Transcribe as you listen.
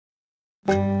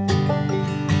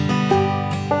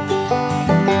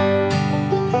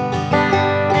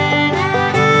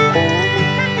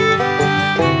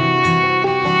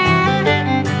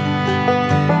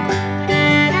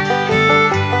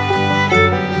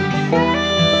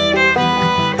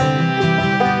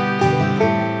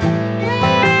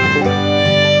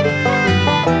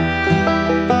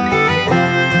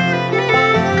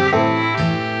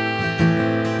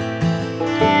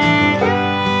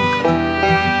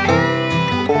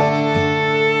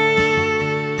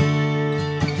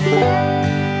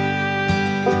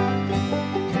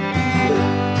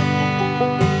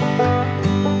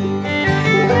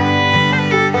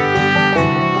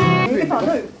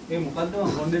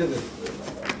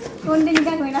කොණ්ඩේ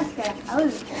නිකන් වෙනස් කරා. අවුල්.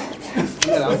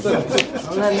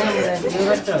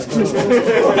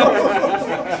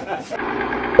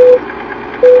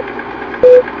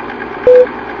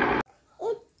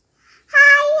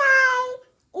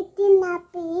 ඉතින්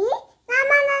අපි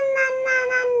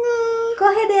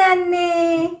කොහෙද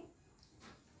යන්නේ?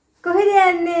 කොහෙද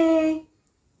යන්නේ?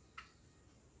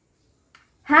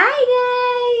 Hi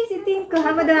guys! ඉතින්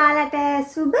කොහමද ඔයාලට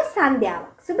සුබ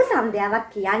සන්ධ්‍යාවක්. සුබ සන්ධ්‍යාවක්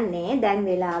කියන්නේ දැන්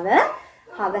වෙලාව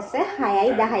හවස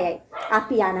 6:10යි.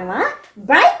 අපි යනවා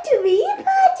bright to be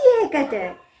party එකට.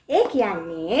 ඒ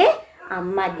කියන්නේ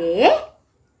අම්මගේ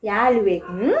යාළුවෙක්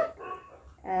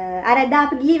අර එදා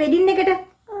අපි ගිහී වෙඩින් එකට.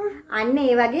 අන්න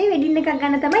ඒ වගේ වෙඩින් එකක්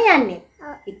ගන්න තමයි යන්නේ.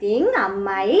 ඉතින්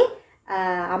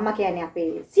අම්මා කියන්නේ අපේ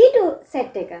C2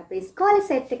 set එක අපේ ඉස්කෝලේ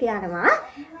set එක යනවා.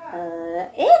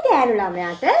 ඒ ගෑනු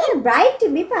ළමයාට bright to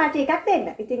be party එකක් දෙන්න.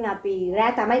 ඉතින් අපි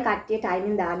රෑ තමයි කට්ටිය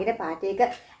ටයිමින් දාගෙන party එක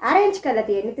arrange කරලා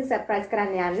තියෙන්නේ. ඉතින් surprise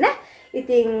කරන්න යන්න.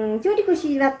 ඉතින් චූටි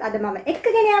කුෂීවත් අද මම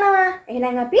එක්කගෙන යනවා.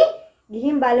 එහෙනම් අපි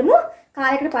ගිහින් බලමු.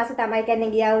 කාලයකට පස්සේ තමයි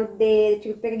කියන්නේ ගිය අවුරුද්දේ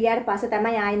trip එක ගියාට පස්සේ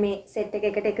තමයි ආයේ මේ set එක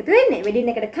එකට එකතු වෙන්නේ.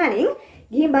 වෙඩින් එකට කලින්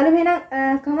ගිහින් බලමු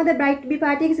එහෙනම් කොහොමද bright to be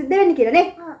party එක සිද්ධ වෙන්නේ කියලා නේ.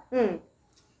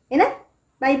 එහෙනම්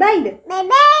bye bye ද? bye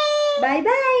bye. bye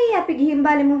bye. අපි ගිහින්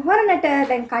බලමු හොරනට.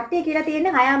 දැන් කට්ටිය කියලා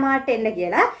තියෙන්නේ 6 මාට එන්න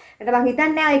කියලා. ඒකට මං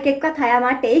හිතන්නේ නැහැ එක එක්කත් 6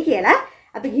 මාට එයි කියලා.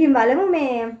 අපි ගිහින් බලමු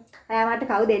මේ 6 මාට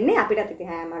කවුද එන්නේ. අපිටත්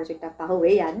ඉතින් 6 මාට චුට්ටක් පහු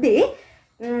වෙයි යද්දී.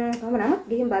 කොහොම නමුත්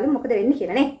ගිහින් බලමු මොකද වෙන්නේ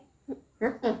කියලා නේ.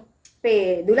 අපේ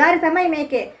දුලාරි තමයි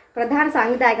මේකේ ප්‍රධාන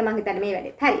සංවිධායක මං හිතන්නේ මේ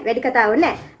වැඩේ. හරි වැඩි කතාවක්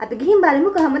නැහැ. අපි ගිහින්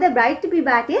බලමු කොහොමද bright to be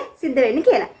party සිද්ධ වෙන්නේ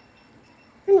කියලා.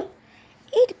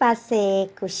 ඊට පස්සේ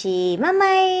කුෂී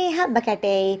මමයි හබ්බ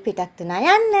කැටේ පිටත් වුණා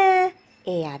යන්න.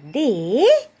 ඒ යද්දී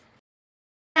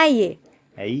අයියේ.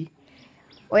 ඇයි?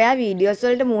 ඔයා වීඩියෝස්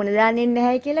වලට මූණ දාන්නේ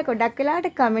නැහැ කියලා ගොඩක්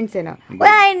වෙලාවට කමෙන්ට්ස් එනවා.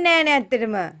 ඔයා එන්නේ නැහැ නේ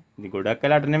ඇත්තටම. ඉතින් ගොඩක්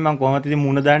වෙලාවට නේ මම කොහොමද ඉතින්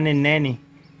මූණ දාන්නේ නැහැ නේ.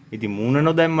 ඉතින් මූණ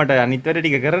නොදැම්මට අනිත් වැඩ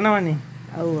ටික කරනවනේ.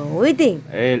 ඔව් ඉතින්.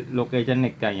 ඒ ලොකේෂන්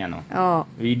එකයි යනවා. ඔව්.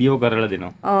 වීඩියෝ කරලා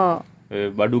දෙනවා. ඔව්.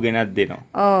 බඩු ගෙනත් දෙනවා.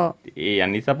 ඔව්. ඒ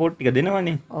අනිත් සපෝට් ටික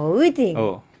දෙනවනේ. ඔව් ඉතින්.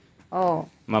 ඔව්. ඔව්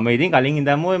මම ඉතින් කලින්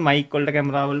ඉඳන්ම ඔය මයික් වලට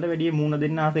කැමරා වලට වැඩි මූණ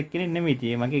දෙන්න ආසෙක් කෙනෙක් නෙමෙයි.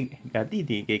 ඉතින් මගේ ගති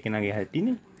ඉතින් එක එකනාගේ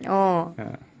හැටිනේ. ඔව්.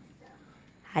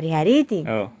 හරි හරි ඉතින්.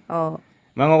 ඔව්. ඔව්.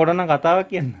 මම ඔකට නම් කතාවක්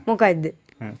කියන්න. මොකද්ද?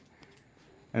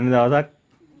 එන්න දවසක්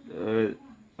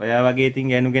ඔයා වගේ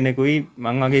ඉතින් ගෑනු කෙනෙකුයි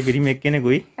මං වගේ පිරිමි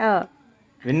එක්කෙනෙකුයි. ඔව්.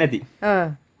 වෙන්නේ නැති. ඔව්.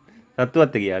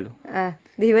 සත්තුවත් ගියාලු.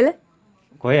 දිවල?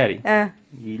 කොහේ හරි.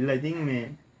 ගිහිල්ලා ඉතින් මේ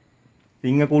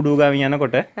සිංහ කුඩුව ගාමින්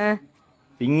යනකොට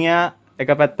සිංහයා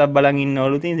එක පැත්තක් බලන්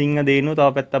ඉන්නවලු. ඉතින් සිංහ දේනුව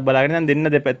තව පැත්තක් බලාගෙන දැන් දෙන්න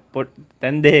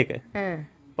තැන් දෙක.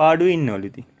 පාඩුවේ ඉන්නවලු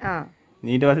ඉතින්.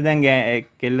 ඊට පස්සේ දැන්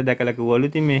කෙල්ල දැකලා කිව්වලු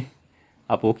ඉතින් මේ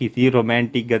අපෝ කිසි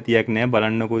රොමැන්ටික් ගතියක් නැහැ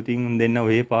බලන්නකෝ ඉතින් උන් දෙන්න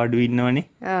ඔහේ පාඩුවේ ඉන්නවනේ.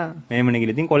 මෙහෙමනේ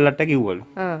කියලා ඉතින් කොල්ලට කිව්වලු.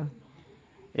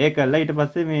 ඒ කළා ඊට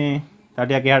පස්සේ මේ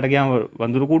තටියක් එහාට ගියාම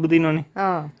වඳුරු කුඩු තියෙනවනේ.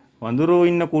 වඳුරු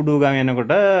ඉන්න කුඩුව ගාම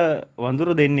යනකොට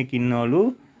වඳුරු දෙන්නෙක් ඉන්නවලු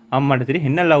අම්මට ඉතින්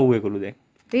හෙන්න ලව් එකලු දැන්.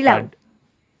 ත්‍රිලව්.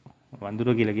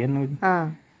 වඳුරු කියලා කියන්නේ ඉතින්.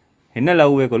 හෙන්න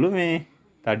ලව් එකලු මේ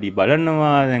තඩි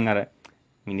බලනවා දැන් අර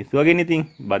මිනිස්සු වගේ නේ ඉතින්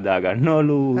බදා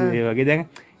ගන්නවලු ඒ වගේ දැන්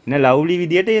හෙන්න ලව්ලි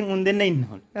විදියට උන් දෙන්න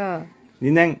ඉන්නවලු.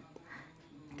 ඉතින් දැන්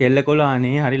කෙල්ලකොළ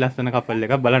අනේ හරි ලස්සන කපල්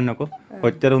එකක් බලන්නකෝ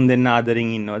කොච්චර උන් දෙන්න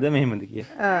ආදරෙන් ඉන්නවද මෙහෙමද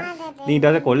කියලා. ඉතින් ඊට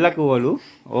පස්සේ කොල්ලා කිව්වලු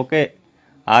ඕකේ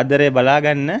ආදරේ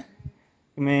බලාගන්න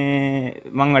මේ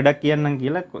මං වැඩක් කියන්නම්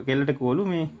කියලා කෙල්ලට කිව්වලු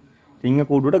මේ සිංහ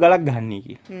කූඩුවට ගලක් ගහන්නයි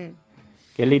කියලා.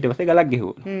 කෙල්ල ඊට පස්සේ ගලක්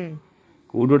ගෙහුවලු.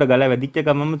 කූඩුවට ගල වැදිච්ච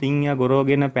ගමම සිංහයා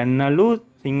ගොරෝගෙන පැන්නලු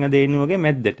සිංහ දේනුවගේ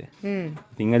මැද්දට.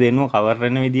 සිංහ දේනුව කවර්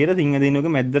වෙන විදියට සිංහ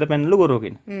දේනුවගේ මැද්දට පැන්නලු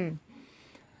ගොරෝගෙන.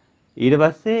 ඊට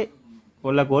පස්සේ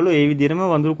කොල්ලකොළු ඒ විදිහටම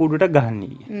වඳුරු කූඩුවට ගහන්නයි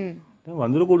කියලා.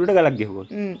 වඳුරු කූඩුවට ගලක් ගෙහුවලු.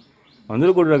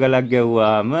 වඳුරු කූඩුවට ගලක්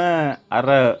ගැව්වාම අර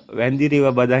වැන්දිරිව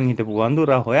බදන් හිටපු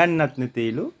වඳුරා හොයන්නත්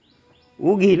නැතිලු.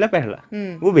 ඌ ගිහිල්ලා පැනලා.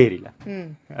 ඌ බේරිලා.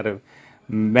 අර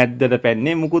මැද්දට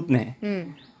පැන්නේ මුකුත් නැහැ.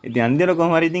 ඉතින් අන්තිමට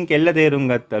කොහොම හරි ඉතින් කෙල්ල තේරුම්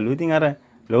ගත්තලු. ඉතින් අර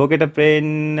ලෝකෙට ප්‍රේම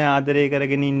ආදරය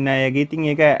කරගෙන ඉන්න අයගේ ඉතින්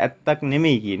ඒක ඇත්තක්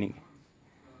නෙමෙයි කියන එක.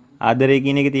 ආදරය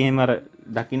කියන එක ඉතින් එහෙම අර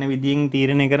දකින්න විදියෙන්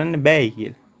තීරණය කරන්න බෑයි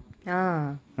කියලා.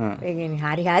 ඒ කියන්නේ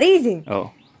හරි ඉතින්. ඔව්.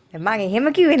 මම එහෙම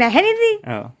කිව්වේ නැහැ නේද?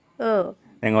 ඔව්. ඔව්.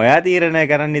 දැන් ඔයා තීරණය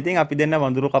කරන්න ඉතින් අපි දෙන්න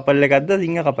වඳුරු කපල් එකක්ද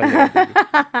සිංහ කපල් එකක්ද?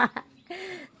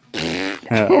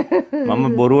 මම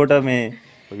බොරුවට මේ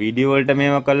වීඩියෝ වලට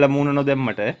මේව කළා මූණ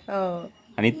නොදැම්මට. ඔව්.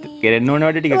 අනිත් කෙරෙන්න ඕන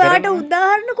වැඩ ටික කරනවා. ඔයාට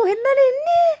උදාහරණ කොහෙන්ද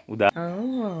එන්නේ?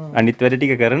 අනිත් වැඩ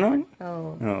ටික කරනවනේ. ඔව්.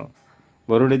 ඔව්.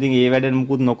 බොරුවට ඉතින් ඒ වැඩ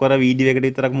මුකුත් නොකර වීඩියෝ එකට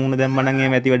විතරක් මූණ දැම්මා නම්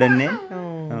එහෙම ඇති වැඩක් නෑ.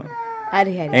 ඔව්.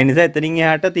 හරි. ඒ නිසා එතනින්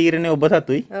එහාට තීරණය ඔබ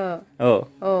සතුයි. ඔව්.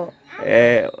 ඔව්.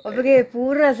 ඔබගේ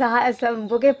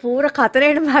ඔබගේ පූර්ව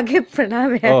කතරේට මගේ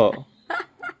ප්‍රණාමය. ඔව්.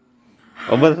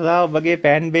 ඔබ සහ ඔබගේ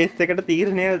ෆෑන් බේස් එකට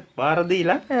තීරණය පාර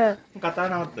දීලා කතා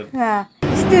නවත්තමු.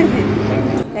 ස්තුතියි.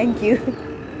 Thank you.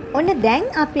 ඔන්න දැන්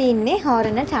අපි ඉන්නේ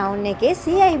හෝරන ටවුන් එකේ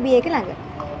CIB එක ළඟ.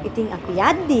 ඉතින් අපි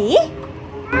යද්දී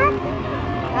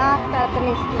තාත්තට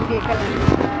ස්තුතියි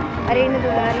කළා. අර ඉන්න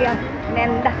දුලාරියා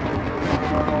නැන්ද.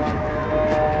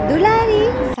 දුලාරි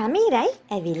සමීරයි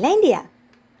ඇවිල්ලා ඉඳියා.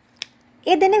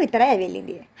 ඒ දෙන්න විතරයි ඇවිල්ලා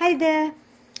ඉඳියේ. හරිද?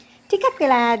 ටිකක්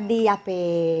වෙලා යද්දී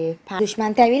අපේ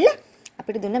දුෂ්මන්ත ඇවිල්ලා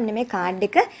අපිට දුන්න මෙන්න මේ කාඩ්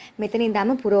එක මෙතන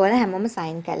ඉඳන්ම පුරවලා හැමෝම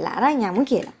සයින් කරලා අරන් යමු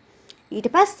කියලා. ඊට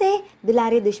පස්සේ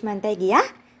දුලාරිය දුෂ්මන්තයි ගියා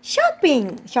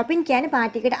shopping කියන්නේ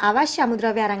පාටි එකට අවශ්‍ය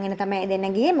අමුද්‍රව්‍ය අරන් එන්න තමයි දෙන්න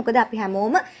ගියේ. මොකද අපි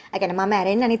හැමෝම, ඒ කියන්නේ මම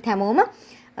ඇරෙන්න අනිත් හැමෝම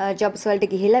ජොබ්ස් වලට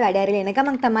ගිහිල්ලා වැඩ ඇරලා එන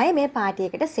ගමන් තමයි මේ පාටි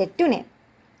එකට සෙට් උනේ.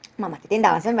 මම ඉතින්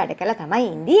දවසම වැඩ කරලා තමයි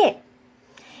ඉඳියේ.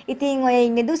 ඉතින් ඔය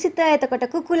ඉන්නේ දුසිත, එතකොට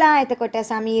කුකුලා, එතකොට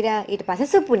සමීර, ඊට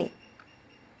පස්සේ සුපුනි.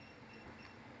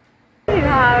 ඒ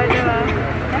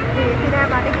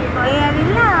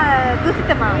ඇවිල්ලා දුසිත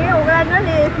මාව. ඒ ඔයගලන්ට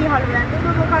ලේසි හලුලන්නේ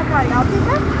මොකක් හරි. අපිට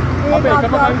ඔව් ඒකත්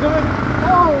දාන්න ඕනේ.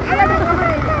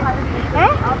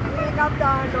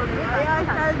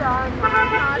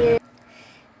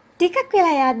 ටිකක්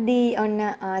වෙලා යද්දී ඔන්න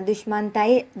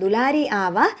දුෂ්මන්තයි දුලාරි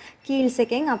ආවා කීල්ස්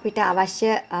එකෙන් අපිට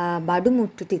අවශ්‍ය බඩු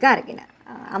මුට්ටු ටික අරගෙන.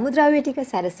 අමුද්‍රව්‍ය ටික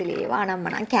සැරසිලි ඒවා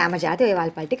අනම්මනම් කෑම જાති ඔය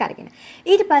වල්පල් ටික අරගෙන.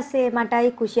 ඊට පස්සේ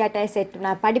මටයි කුෂියටයි සෙට්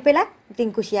වුණා පඩිපෙලක්. ඉතින්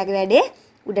කුෂියාගේ වැඩේ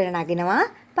උඩට නගිනවා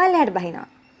පල්ලෙහාට බහිනවා.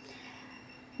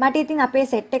 මට ඉතින් අපේ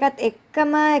සෙට් එකත්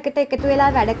එක්කම එකට එකතු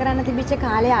වෙලා වැඩ කරන්න තිබිච්ච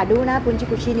කාලය අඩු වුණා පුංචි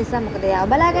කුෂිය නිසා. මොකද එයාව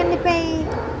බලාගන්න එපැයි.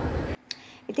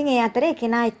 ඉතින් ඒ අතරේ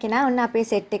එක්කෙනා ඔන්න අපේ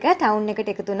සෙට් එක ටවුන් එකට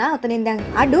එකතු වුණා. උතනින් දැන්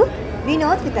අඩු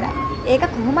විනෝද් විතරයි. ඒක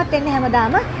කොහොමත් එන්නේ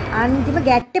හැමදාම අන්තිම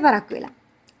ගැට්ටේ පරක් වෙලා.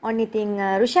 ඔන්න ඉතින්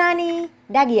රුෂානි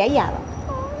ඩගියයි ආවා.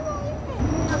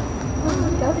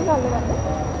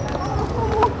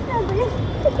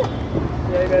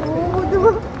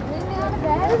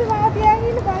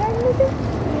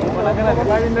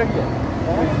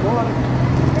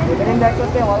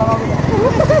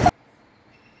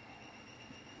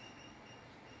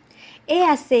 ඒ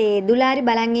ඇස්සේ දුලාරි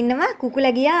බලන් ඉන්නවා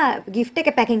කුකුලා ගියා gift එක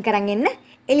පැකින් කරන් එන්න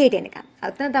එළියට එනකම්.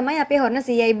 අතන තමයි අපේ හොරන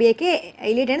CIB එකේ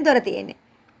එළියට එන දොර තියෙන්නේ.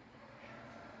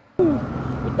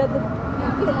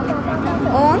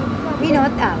 ඕන්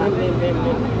විනෝත් ආවා.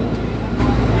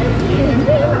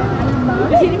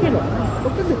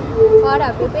 පාඩ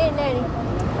අපේ පේන්නේ නැහැ නේ.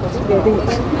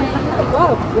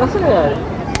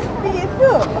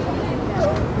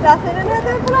 රසන නේද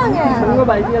පුරාංග මම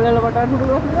බයික් වල වටන්න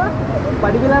පුළුවන්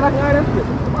පඩි වෙලා රංගානත්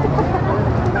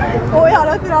ඔය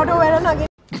අලුතිරට වෙන නගේ.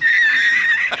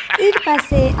 ඊට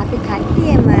පස්සේ අපි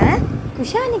කට්ටියම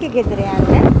කුෂානිගේ ගෙදර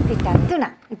යන්න පිටත්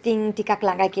වුණා. ඉතින් ටිකක්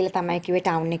ළඟයි කියලා තමයි කිව්වේ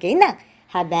ටවුන් එකේ ඉඳන්.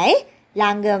 හැබැයි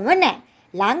ළඟම නෑ.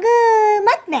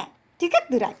 ළඟමත් නෑ. ටිකක්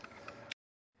දුරයි.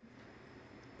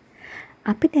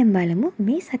 අපි දැන් බලමු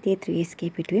මේ සතියේ 3SK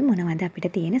පිටුවේ මොනවද අපිට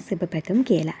තියෙන සුබ පැතුම්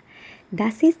කියලා.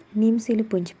 දසිස් නිම්සිලු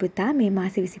පුංචි පුතා මේ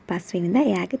මාසේ 25 වෙනිදා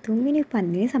එයාගේ 3 වෙනි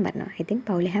උපන්දිනය සමරනවා. ඉතින්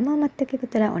පවුලේ හැමෝමත් එක්ක එකතු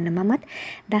වෙලා ඔන්න මමත්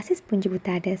දසිස් පුංචි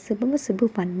පුතාට සුබම සුබ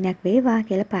උපන්දිනයක් වේවා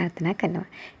කියලා ප්‍රාර්ථනා කරනවා.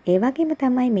 ඒ වගේම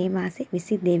තමයි මේ මාසේ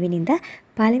 22 වෙනිදා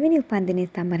පළවෙනි උපන්දිනය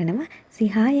සමරනවා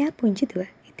සිහායා පුංචි දුව.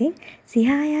 ඉතින්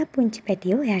සිහායා පුංචි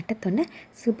පැටියෝ එයාට තොන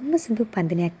සුබම සුබ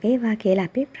උපන්දිනයක් වේවා කියලා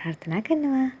අපි ප්‍රාර්ථනා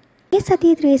කරනවා. මේ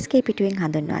සතියේ 3SK පිටුවෙන්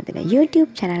හඳුන්වා දෙන YouTube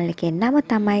channel එකේ නම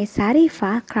තමයි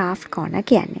සරීෆා craft corner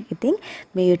කියන්නේ. ඉතින්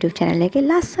මේ YouTube channel එකේ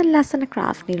ලස්සන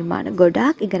craft නිර්මාණ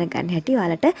ගොඩාක් ඉගෙන ගන්න හැටි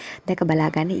ඔයාලට දැක බලා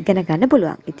ගන්න ඉගෙන ගන්න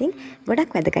පුළුවන්. ඉතින්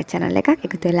ගොඩක් වැදගත් channel එකක්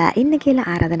එකතු වෙලා ඉන්න කියලා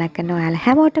ආරාධනා කරනවා ඔයාලා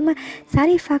හැමෝටම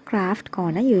සරීෆා craft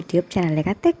corner YouTube channel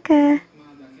එකත් එක්ක.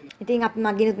 ඉතින් අපි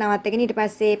මගිනුත් නවත්තගෙන ඊට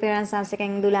පස්සේ පෙරන්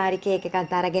සංසකෙන් දුලාරි කේක්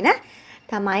එකක් අරගෙන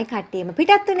තමයි කට්ටියම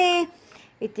පිටත් උනේ.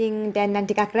 ඉතින් දැන්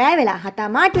ටිකක් රෑ වෙලා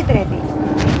 7:00 විතර ඇති.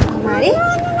 හරි.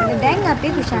 දැන් අපි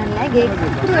කුෂාන්ලා ගේ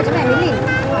පුරුවටම ඇවිල්ලා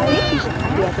ඉන්නවා. හරි.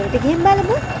 අපි අතට ගිහින්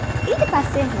බලමු. ඊට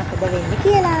පස්සේ මොකද වෙන්නේ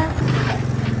කියලා.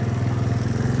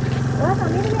 ඔයා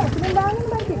සමීරගේ ඇතුලෙන් දාගෙන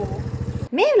බලන්න.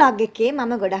 මේ vlog එකේ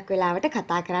මම ගොඩක් වෙලාවට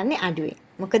කතා කරන්නේ අඩුවෙන්.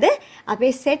 මොකද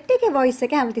අපේ set එකේ voice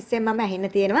එක හැමතිස්සෙම මම ඇහෙන්න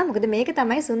තියෙනවා. මොකද මේක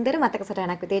තමයි සුන්දර මතක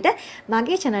සටහනක් විදියට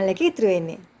මගේ channel එකේ ඉතුරු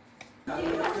වෙන්නේ.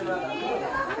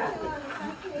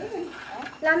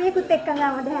 ළමයෙකුත් එක්කම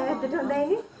ආවද හැවැත්තට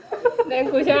හොඳයිනේ. දැන්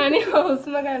කුෂානේ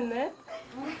හුස්ම ගන්න.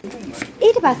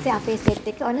 ඊට පස්සේ අපේ set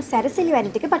එක ඔන්න සැරසිලි වැඩ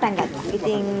ටික පටන් ගත්තා.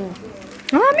 ඉතින්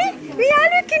මාමි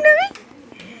යාළුවෙක් ඉන්නවද?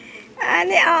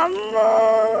 අනේ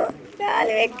අම්මෝ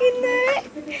යාළුවෙක් ඉන්නවද?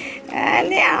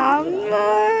 අනේ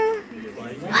අම්මෝ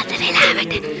අද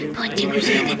වෙලාවට පොඩි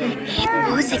කුෂියද ඒත්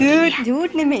පොසෙක්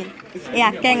ජූට් නෙමෙයි. ඒ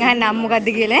අක්කෙන් අහන්න අම්ම මොකද්ද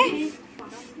කියලා.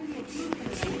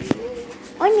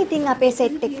 ඔන්න ඉතින් අපේ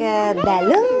set එක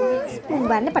බැලුම්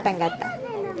පුම්බන්න පටන් ගත්තා.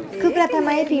 කුපලා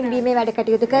තමයි පිම්බීමේ වැඩ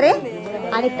කටයුතු කරේ.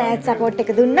 අනිත් අයත් සපෝට්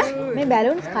එක දුන්නා. මේ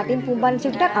බැලුන්ස් කටින් පුම්බන්න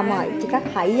ටිකක් අමාරුයි. ටිකක්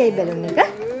හයියි බැලුන් එක.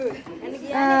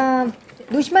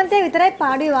 දුෂ්මන්තේ විතරයි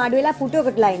පාඩුවේ වාඩි වෙලා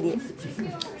පුටුවකටලා ඉඳී.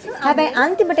 හැබැයි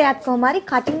අන්තිමට යත් කොහොම හරි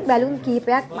කටින් බැලුන්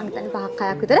කීපයක් මං හිතන්නේ 5ක්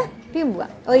 6ක් විතර පිම්බුවා.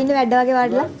 ඔය ඉන්න වැඩ වගේ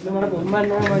වාඩිලා. මට පුම්බන්න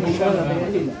ඕන මම ඉස්සරහට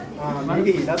යන්න.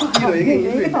 මගේ ඉලක්ක කිලෝ ඒකේ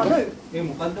මේ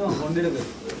මොකද්ද මම කොණ්ඩේට කරේ.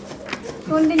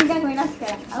 කොණ්ඩේ නිකන් වෙනස්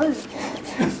කරා. අවුල්.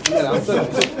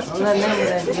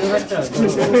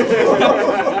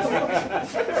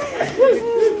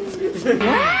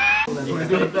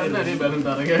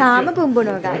 තාම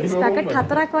පුම්බනවා ගයිස්. පැකට්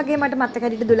 4ක් වගේ මට මතක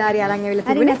හැටියට දොලාරිය අරන් ඇවිල්ලා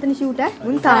තිබුණේ. හරි නැතන ෂූටර්.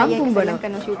 මුන් තාම පුම්බනවා.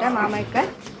 කරන ෂූටර් මාමා එක්ක.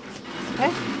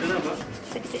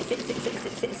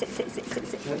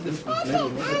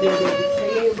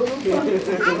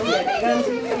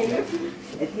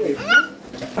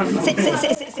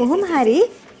 කොහොම හරි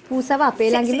පූසව අපේ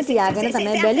ළඟින්ම තියාගෙන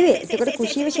තමයි බැලුවේ. ඒකට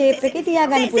කුෂීව ෂේප් එකේ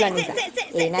තියාගන්න පුළුවන් නිසා.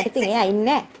 ඒ නට ඉතින් එයා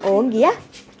ඉන්නේ නැහැ. ඕන් ගියා.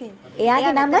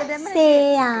 එයාගේ නම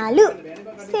සේයාලු.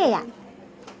 සේයා.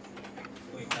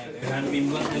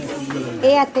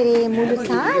 ඒ අතරේ මුළු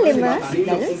සාලෙම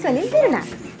බැලුම් වලින් පිරුණා.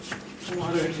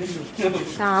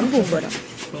 සාම්පුඹර.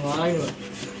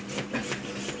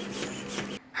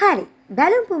 හරි.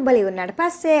 බැලුම් පුම්බල ඉවරනාට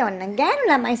පස්සේ ඔන්න ගෑනු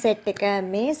ළමයි සෙට් එක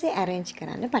මේසේ arrange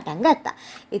කරන්න පටන් ගත්තා.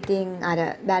 ඉතින් අර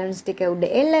බැලුන්ස් ටික උඩ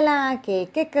එල්ලලා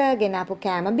කේක් එක, ගෙනාපු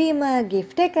කෑම බීම,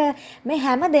 gift එක මේ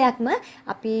හැම දෙයක්ම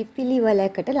අපි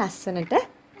පිළිවෙලකට ලස්සනට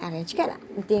arrange කළා.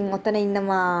 ඉතින් ඔතන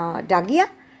ඉන්නවා ඩගියා,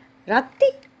 රත්ති,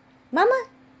 මම,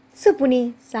 සුපුනි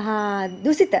සහ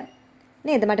දුසිත.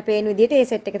 නේද මට පේන විදිහට ඒ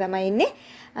සෙට් එක තමයි ඉන්නේ.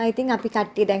 ඉතින් අපි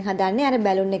කට්ටිය දැන් හදන්නේ අර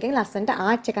බැලුන් එකෙන් ලස්සනට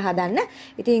ආච් එක හදන්න.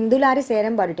 ඉතින් දුලාරි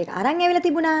සේරම බඩු ටික අරන් ඇවිල්ලා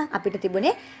තිබුණා. අපිට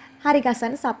තිබුණේ හරි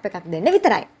ගසන්න සප් එකක් දෙන්න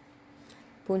විතරයි.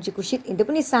 පුංචි කුෂිත්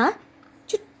ඉඳපු නිසා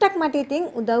චුට්ටක් මට ඉතින්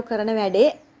උදව් කරන වැඩේ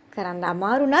කරන්න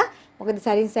අමාරු නා. මොකද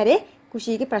සැරින් සැරේ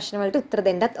කුෂීගේ ප්‍රශ්න වලට උත්තර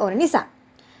දෙන්නත් ඕන නිසා.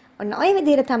 ඔන්න ওই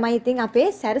විදිහට තමයි ඉතින් අපේ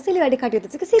සැරසිලි වැඩ කටයුතු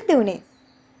ටික සිද්ධ වුණේ.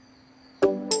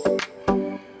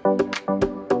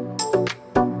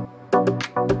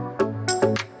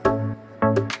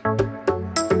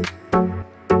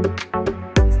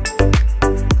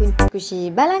 කුෂී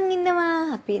බලන් ඉන්නවා.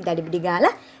 අපි දඩිබිඩි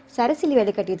ගාලා සැරසිලි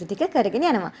වැඩ කටයුතු ටික කරගෙන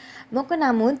යනවා. මොක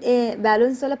නමුත් ඒ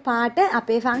බැලුන්ස් වල පාට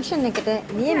අපේ ෆන්ක්ෂන් එකට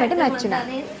නියමයට මැච් වුණා.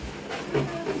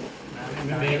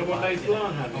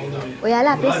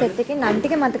 ඔයාලා අපේ සෙට් එකේ නම්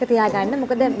ටික මතක තියාගන්න.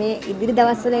 මොකද මේ ඉදිරි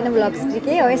දවස්වල එන vlogs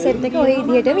ටිකේ ඔය සෙට් එක ඔය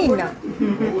විදිහටම ඉන්නවා.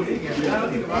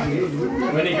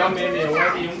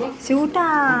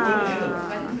 ෂූටා.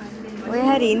 ඔය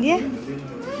හරි ඉන්දිය.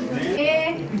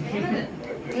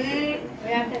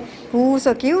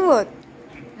 පූසෝ කිව්වොත්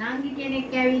නාංගි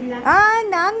කෙනෙක් ඇවිල්ලා.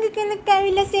 නාංගි කෙනෙක්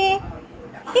ඇවිල්ලා සේ.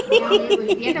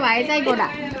 ඊට වයසයි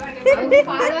ගොඩක්. අවුරුදු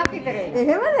 15ක් විතර.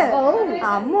 එහෙමද? ඔව්.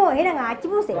 අම්මෝ එහෙනම් ආච්චි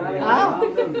පූසේ.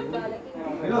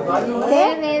 සේ.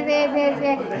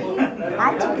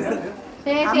 ආච්චි පූසේ.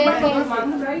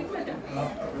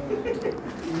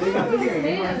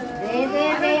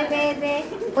 සේ.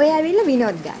 ඔය ඇවිල්ලා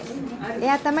විනෝද් ගායි.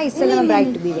 එයා තමයි ඉස්සෙල්ලාම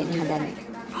බ්‍රයිට් ටු බී වෙන්න හදන්නේ.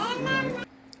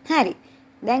 හරි.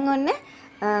 දැන් ඔන්න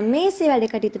මේසේ වැඩ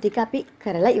කටයුතු ටික අපි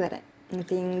කරලා ඉවරයි.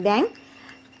 ඉතින් දැන්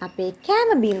අපේ කෑම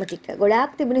බීම ටික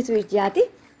ගොඩාක් තිබුණේ ස්වීට් ಜಾති.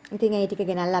 ඉතින් ඒ ටික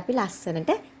ගෙනල්ලා අපි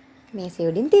ලස්සනට මේසේ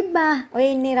උඩින් තිබ්බා. ඔය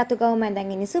ඉන්නේ රතු ගවුම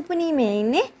මැදන් ඉන්නේ සුපුනි, මේ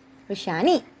ඉන්නේ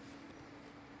රුෂානි.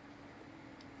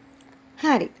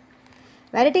 හරි.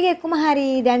 වැඩ ටික එක්කම හරි.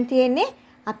 දැන් තියෙන්නේ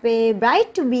අපේ බ්‍රයිට්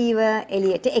ටු බීව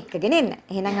එළියට එක්කගෙන එන්න.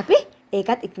 එහෙනම් අපි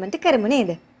ඒකත් ඉක්මනට කරමු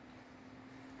නේද?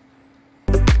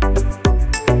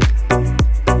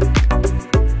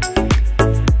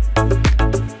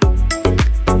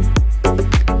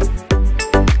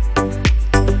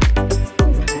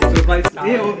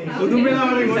 උදුම් වෙලා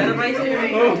වරේ සර්ප්‍රයිස්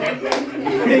එක. ඔව්.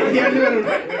 ඒ කියන්නේ වරුන්.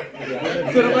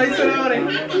 සර්ප්‍රයිස් වෙලා වරේ.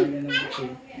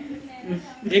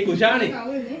 ඒ කුෂානේ.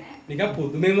 නිකන්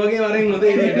පුදුමෙන් වගේ වරෙන් නොද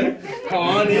එළියට.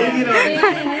 කානේ කියනවා.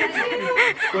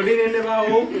 පොඩි නෙන්න බා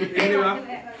ඕ එන්න බා.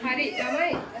 හරි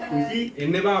ළමයි.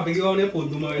 එන්න බා අපි ගෝනේ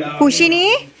පුදුම වෙලා.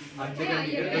 කුෂිනී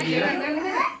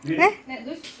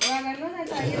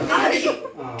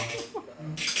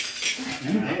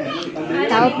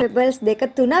තව පෙබල්ස් දෙක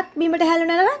තුනක් බිමට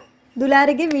හැලුණා නම්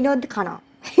දුලාරිගේ විනෝද කනවා.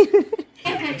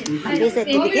 අපේ සෙට්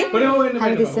එකේ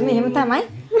හැමතිස්සෙම එහෙම තමයි.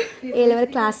 ඒ ලෙවල්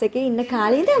ක්ලාස් එකේ ඉන්න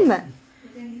කාලේ ඉඳන්ම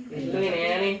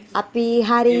අපි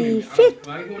හරි ෆිට්.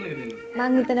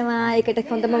 මම හිතනවා ඒකට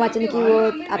හොඳම වචන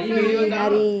කිව්වොත් අපි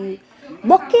හරි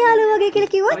බොක්කේ යාළුවෝ වගේ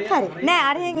කියලා කිව්වොත් හරි. නෑ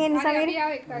අරහෙන් එන්න සමීර.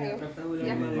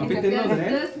 අපිත් එන්නවද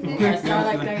නෑ?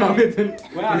 අපිත්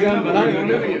ඔයා අරියන් බලන්න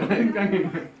ඕනේ.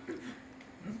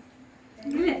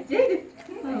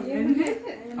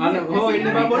 අන්න ඕ එන්න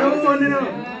බා බොරෝ ඕනේ නෝ.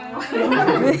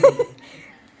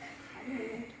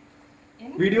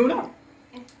 වීඩියෝ උනා.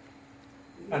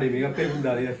 අර මේක පෙරුම්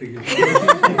දාලා යස්සේ කිව්වා.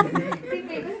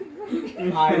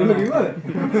 ආයෙත් කිව්වද?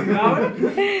 නාවද?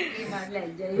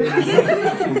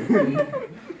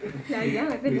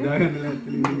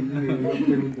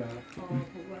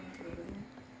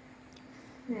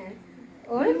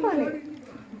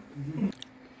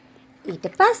 ඊට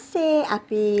පස්සේ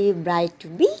අපි bright to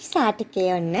be සාටකේ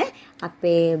ඔන්න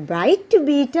අපේ bright to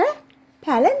be ට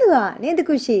පැලඳුවා නේද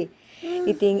කුෂි?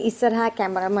 ඉතින් ඉස්සරහා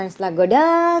කැමරාමන්ස්ලා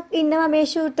ගොඩක් ඉන්නවා මේ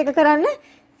ෂූට් එක කරන්න.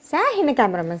 සෑහෙන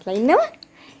කැමරාමන්ස්ලා ඉන්නවා.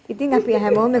 ඉතින් අපි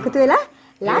හැමෝම එකතු වෙලා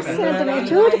ලස්සනට මේ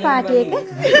චූටි පාටි එක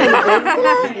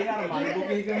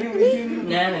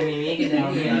නෑ මේක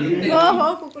දැන්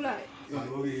ඕහෝ කුකුලා.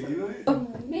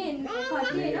 මේ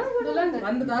පාටි නෝ දුලන්ද.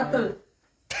 වන්ද තාත්තල.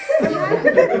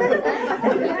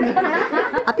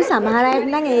 අපි සමහර අයට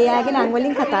නම් ඒ ආගේ නම්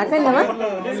වලින් කතා කරනවා.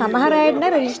 සමහර අයට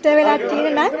නම් රෙජිස්ටර් වෙලා තියෙන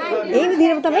නම් ඒ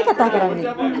විදිහටම තමයි කතා කරන්නේ.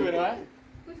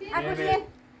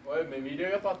 ඔය මේ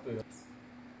වීඩියෝ එක පත් වෙනවා.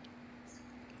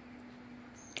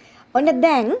 ඔන්න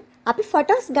දැන් අපි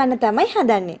ෆොටෝස් ගන්න තමයි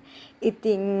හදන්නේ.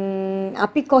 ඉතින්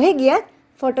අපි කොහෙ ගියත්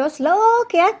ෆොටෝස්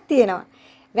ලෝකයක් තියෙනවා.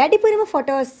 වැඩිපුරම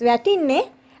ෆොටෝස් වැටින්නේ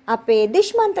අපේ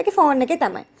දුෂ්මන්තගේ ෆෝන් එකේ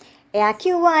තමයි. එයා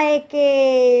කිව්වා ඒකේ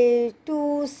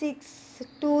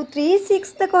 236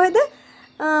 ද කොහෙද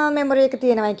මෙමරි එක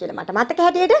තියෙනවයි කියලා මට මතක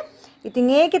හැටියට. ඉතින්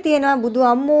ඒකේ තියෙනවා බුදු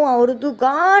අම්මෝ අවුරුදු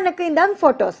ගානක ඉඳන්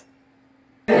ෆොටෝස්.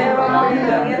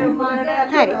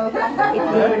 හරි.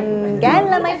 ඉතින් ගෑන්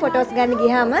ළමයි ෆොටෝස් ගන්න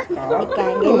ගියාම එක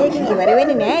ඇඟිල්ලකින් ඉවර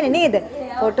වෙන්නේ නැහැ නේද?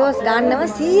 ෆොටෝස් ගන්නව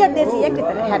 100ක් 200ක්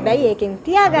විතර. හැබැයි ඒකෙන්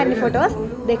තියාගන්න ෆොටෝස්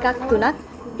දෙකක් තුනක්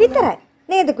විතරයි.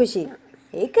 නේද කුෂි?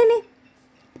 ඒකනේ.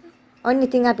 ඔන්න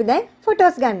ඉතින් අපි දැන්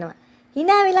ෆොටෝස් ගන්නවා.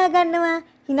 hina වෙලා ගන්නවා,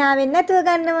 hina වෙන්නේ නැතුව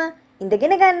ගන්නවා,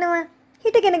 ඉඳගෙන ගන්නවා,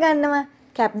 හිටගෙන ගන්නවා,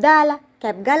 කැප් දාලා,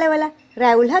 කැප් ගලවලා,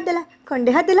 රැවුල් හදලා,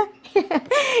 කොණ්ඩේ හදලා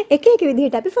එක එක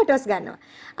විදිහට අපි ෆොටෝස් ගන්නවා.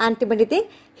 අන්තිමට ඉතින්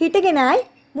හිටගෙන ආයි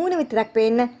මූණ විතරක්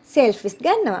පේන්න සෙල්ෆිස්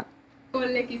ගන්නවා.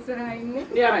 කොල්ලෙක් ඉස්සරහා ඉන්නේ.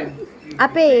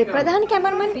 අපේ ප්‍රධාන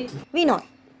කැමරාමන් විනෝද්.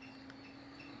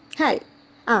 හරි.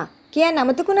 කියන්න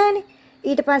අමතකුණානේ.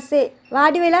 ඊට පස්සේ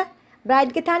වාඩි වෙලා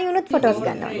බ්‍රයිඩ් ගේ තනි වුණොත් ෆොටෝස්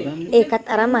ගන්නවා. ඒකත්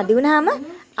අරන් මදි වුණාම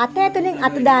අත ඇතුලෙන්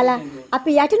අත දාලා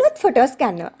අපි යටිනුත් ෆොටෝස්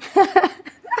ගන්නවා.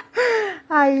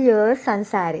 අයියෝ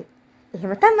සංසාරේ.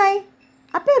 එහෙම තමයි.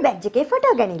 අපේ බැජ් එකේ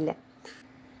ෆොටෝ ගනින්න.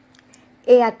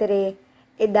 ඒ අතරේ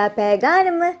එදා පෑ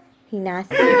ගානම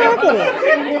හිනාස්නා කරේ.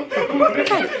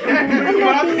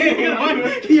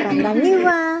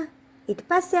 ඊට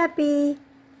පස්සේ අපි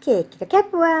කේක් එක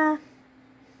කැපුවා.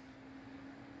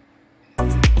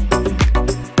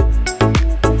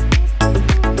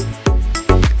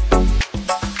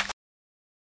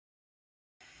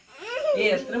 ඒ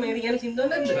අස්තර මේක කියන සින්දුවක්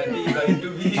නැද්ද?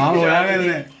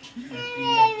 ඔයාගන්නේ.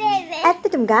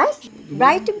 ඇත්තටම guys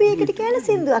bright to be එකට කියන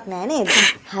සින්දුවක් නෑ නේද?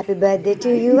 happy birthday to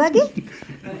you වගේ.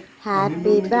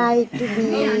 happy bright to be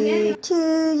to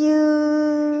you.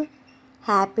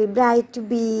 happy bright to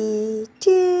be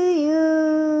to you.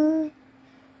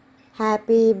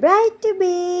 happy bright to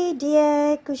be dear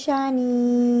Kushani.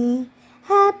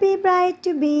 happy bright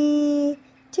to be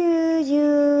to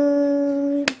you.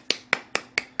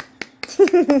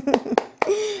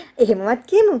 එහෙමවත්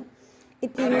කියමු.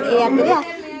 ඉතින් ඒ අතරේ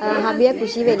හබියා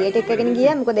කුෂි වෙලියට එක්කගෙන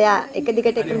ගියා. මොකද එයා එක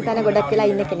දිගට එකම තැන ගොඩක් වෙලා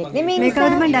ඉන්න කෙනෙක් නෙමෙයි. මේක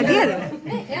කවුද මන් ඩගියද?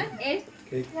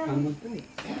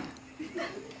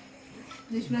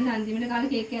 දුෂ්මන් අන්තිමට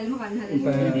කාලේ කේක් කෑල්ලම කන්න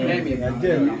හදන්නේ. මේ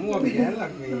වැජ්ජේ නමු අපි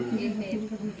ගෑල්ලක්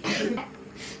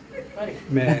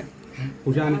මේ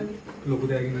පුෂාන් ලොකු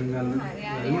දෙයක් ගන්න ගන්න.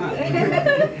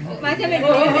 මචං මේ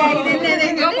බෑග් දෙන්න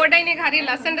දෙන්න. ඔය පොඩයින් එක හරිය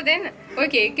ලස්සනට දෙන්න. ඔය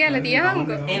කේක් කෑල්ල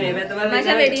තියාමුකෝ. මේ පැත්ත බලන්න.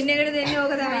 මචං වෙඩින් එකට දෙන්නේ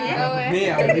ඕක තමයි. මේ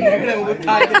අපි දෙන්නේ මොකද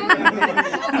තායි.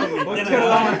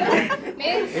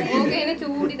 මේ ඕක එන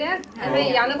චූටි දෙයක්.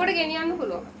 හැබැයි යනකොට ගෙනියන්න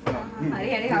පුළුවන්. හරි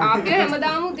හරි. අපි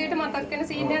හැමදාම උදේට මතක් වෙන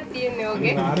සීන් එකක් තියෙන්නේ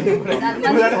ඔගේ.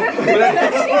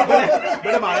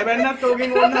 බඩ මල බැන්නත් ඕකෙන්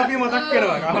ඕන්න අපි මතක්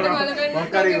කරනවා.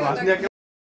 මොකක්hari වාසියක්.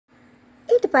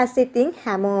 ඊට පස්සේ ඉතින්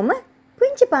හැමෝම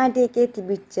පුංචි පාටි එකේ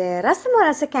තිබිච්ච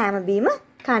රසමරස කෑම බීම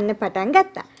කන්න පටන්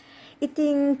ගත්තා.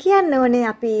 ඉතින් කියන්න ඕනේ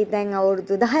අපි දැන්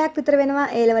අවුරුදු 10ක් විතර වෙනවා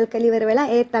A level කළ ඉවර වෙලා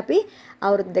ඒත් අපි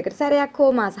අවුරුදු දෙකකට සැරයක් හෝ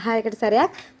මාස 6කට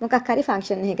සැරයක් මොකක් හරි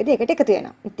ෆන්ක්ෂන් එකකදී එකට එකතු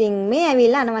වෙනවා. ඉතින් මේ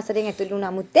ඇවිල්ලා අනවසරයෙන් ඇතුළු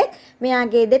වුණාමුත්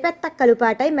මෙයාගේ දෙපැත්තක් කළු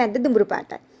පාටයි මැද්ද දුඹුරු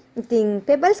පාටයි. ඉතින්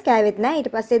පෙබල්ස් කෑවෙත් නැහැ. ඊට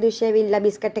පස්සේ දුෂ්‍ය ඇවිල්ලා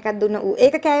බිස්කට් එකක් දුන්නා. ඌ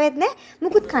ඒක කෑවෙත් නැහැ.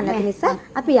 මුකුත් කන්න නැති නිසා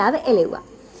අපි ආව එලෙව්වා.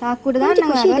 සාක්කුවට දාන්න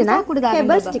සාක්කුවට දාන්න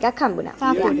පෙබල්ස් ටිකක් හම්බුණා.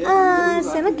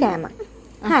 ආසම කෑම.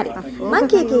 හරි. මං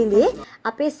කීකේදී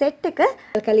අපේ සෙට් එක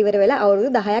කලිවර වෙලා අවුරුදු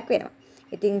 10ක් වෙනවා.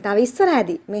 ඉතින් තව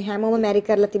ඉස්සරහදී මේ හැමෝම මැරි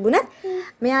කරලා තිබුණත්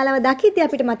මෙයාලව දකිද්දී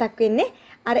අපිට මතක් වෙන්නේ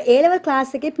අර A level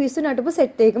ක්ලාස් එකේ පිස්සු නටපු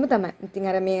සෙට් එකම තමයි. ඉතින්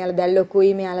අර මෙයාලා දැන්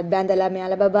ලොකුයි, මෙයාලා බැඳලා,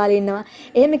 මෙයාලා බබාලා ඉන්නවා.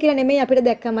 එහෙම කියලා නෙමෙයි අපිට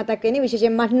දැක්කම මතක් වෙන්නේ.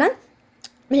 විශේෂයෙන් මට නම්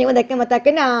මෙහෙම දැක්ක මතක්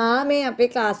වෙන්නේ මේ අපේ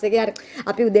ක්ලාස් එකේ අර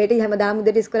අපි උදේට හැමදාම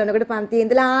උදේට ඉස්කෝලේ යනකොට පන්තියේ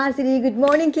ඉඳලා සිරි good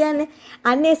morning කියන්නේ.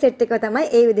 අන්නේ සෙට් එක තමයි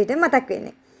ඒ විදිහට මතක්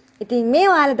වෙන්නේ. ඉතින් මේ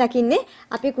ඔයාලා දකින්නේ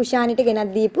අපි කුෂානිට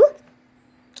ගෙනත් දීපු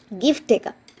gift එක.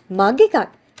 මග් එකක්.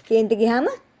 කේන්ති ගියාම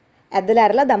ඇදලා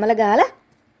අරලා දමල ගහලා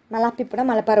මලක් පිප්පුණා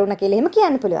මල පරුණා කියලා එහෙම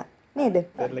කියන්න පුළුවන්. නේද?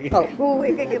 ඔව්.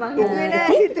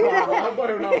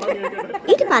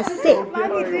 ඊට පස්සේ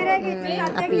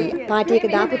අපි පාටි එක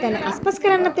දාපු තැන අස්පස්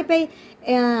කරන්නත් එපෙයි.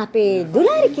 අපේ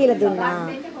දුලාරි කියලා දුන්නා.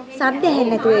 සද්ද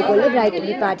ඇහෙන්නේ නැතුව ඒගොල්ලෝ බ්‍රයිට්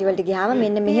බි පාටි වලට ගියාම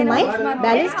මෙන්න මෙහෙමයි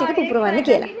බැලන්ස් ටික පුපුරවන්න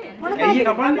කියලා.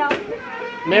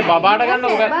 මේ බබාට ගන්න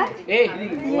ඔබ ඒ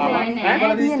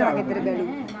බබා තියෙනවා ගෙදර බැලු.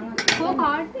 කො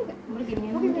කාඩ් එක?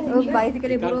 ඔය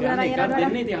බයිසිකලේ පුරව ගන්න යනවා.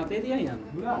 දෙන්නේ ඉතින් හතේ තියන් යන්න.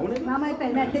 මාමයි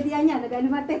පෙන්නට තියන් යන්න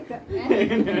දැනුමත් එක්ක.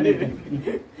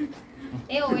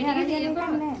 ඒ ඔය ටික තියන්න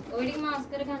ඕනේ. ඔය ටික මාස්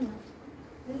කර ගන්න.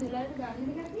 දැන් දුලාට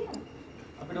ගන්න දෙයක් තියෙනවා.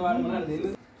 අපිට වාර මොනවද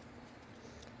දෙන්නේ?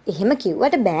 එහෙම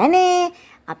කිව්වට බෑනේ.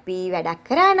 අපි වැඩක්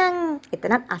කරා නම්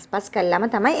එතනත් අස්පස් කළාම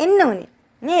තමයි එන්න ඕනේ.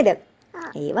 නේද?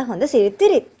 ඒවා හොඳ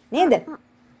සිරිත් නේද?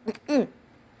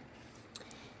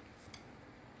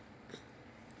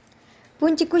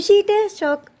 පුංචි කුෂීට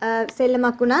ෂොක්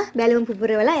සෙල්ලමක් වුණා බැලුම්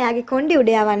පුපුරවලා එයාගේ කොණ්ඩේ උඩ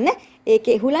යවන්න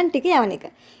ඒකේ හුලන් ටික යවන එක.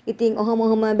 ඉතින් ඔහොම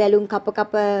බැලුම් කප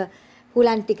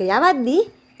හුලන් ටික යවද්දී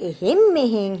එහෙම්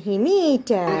මෙහෙන් හිමීට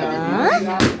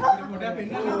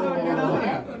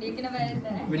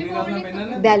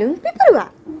බැලුම් පිපුරුවා.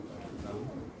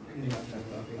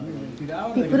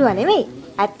 පිපුරුවා නෙමෙයි.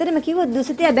 ඇත්තටම කිව්වොත්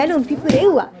දුසිතයා බැලුම්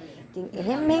පිපුරෙව්වා. ඉතින්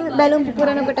එහෙම මෙහෙම බැලුම්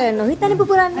පුපුරනකොට නොහිතන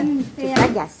පුපුරන්න.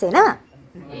 ටිකක් ගැස්සෙනවා.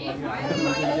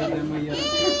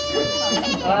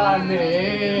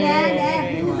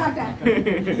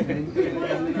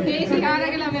 මේ Shihara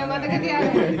කියලා මම මතක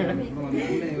තියාගන්න.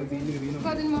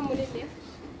 කොතන මම මුලින්ද?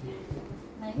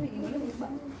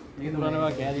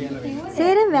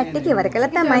 සේරම වැට් එක ඉවර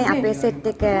කළා තමයි අපේ සෙට්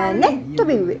එක නෙට්ටු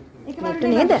බිව්වේ. නෙට්ටු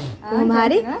නේද? කොහොම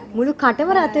හරි මුළු කටම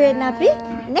රතු වෙන්න අපි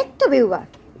නෙට්ටු බිව්වා.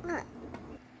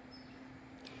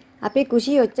 අපේ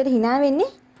කුෂී ඔච්චර hina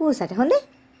වෙන්නේ පූසට හොඳේ.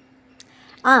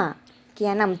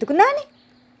 කියන්න අමුතුකුණානේ.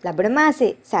 ලබන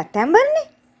මාසේ සැප්තැම්බර්නේ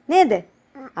නේද?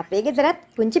 අපේ ගෙදරත්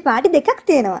පුංචි පාටි දෙකක්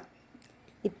තියෙනවා.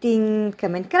 ඉතින්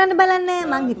කමෙන්ට් කරන්න බලන්න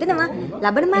මං හිතනවා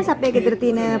ලබන මාස අපේ ගෙදර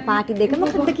තියෙන පාටි දෙක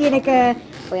මොකක්ද කියන එක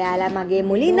ඔයාලා මගේ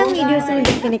මුලින් නම් වීඩියෝස් වලින්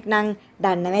දැක්ක කෙනෙක් නම්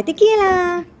දන්නවා ඇති කියලා.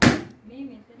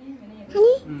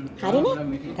 හරිනේ?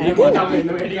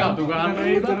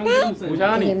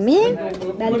 මේ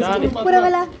බැලුම්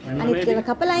පුරවලා අනිත් ඒවා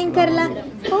කපලා අයින් කරලා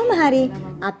කොහොම හරි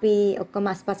අපි ඔක්කොම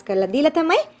අස්පස් කරලා දීලා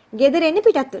තමයි ගෙදර එන්න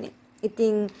පිටත් උනේ.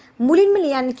 ඉතින් මුලින්ම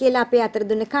ලියන්න කියලා අපේ අතර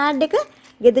දුන්න කාඩ් එක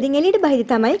ගෙදරින් එළියට බහිදි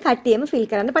තමයි කට්ටියම ෆිල්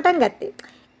කරන්න පටන් ගත්තේ.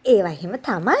 ඒවා එහෙම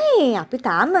තමයි. අපි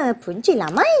තාම පුංචි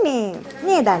ළමයිනේ.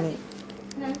 නේද අනේ?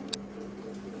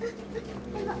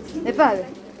 එපාද?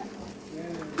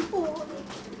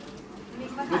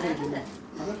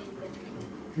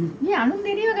 මේ අනුන්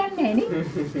දෙරියව ගන්නෑ නේ.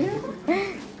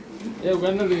 ඒ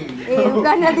උගන්න දෙන්නේ. ඒ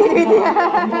උගන්න දෙරියද?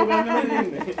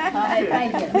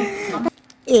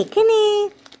 ඒකනේ.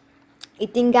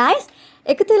 ඉතින් guys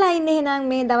එකතු වෙලා ඉන්න එහෙනම්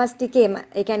මේ දවස් ටිකේම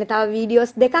ඒ කියන්නේ තව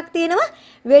වීඩියෝස් දෙකක් තියෙනවා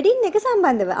වෙඩින් එක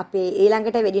සම්බන්ධව. අපේ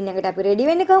ඊළඟට වෙඩින් එකට අපි රෙඩි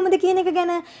වෙන්නේ කොහොමද කියන එක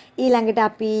ගැන, ඊළඟට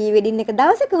අපි වෙඩින් එක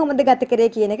දවසේ කොහොමද ගත කරේ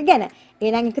කියන එක ගැන.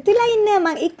 එහෙනම් එකතු වෙලා ඉන්න. මම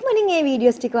ඉක්මනින් මේ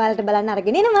වීඩියෝස් ටික ඔයාලට බලන්න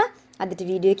අරගෙන එනවා. අදට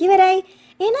වීඩියෝ එක ඉවරයි.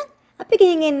 එහෙනම් අපි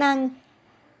ගිහින් එන්නම්.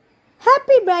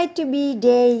 Happy bright to be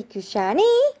day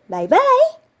Kushani. Bye bye.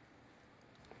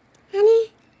 Honey.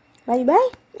 Bye bye.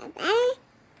 Bye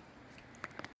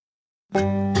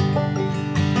bye.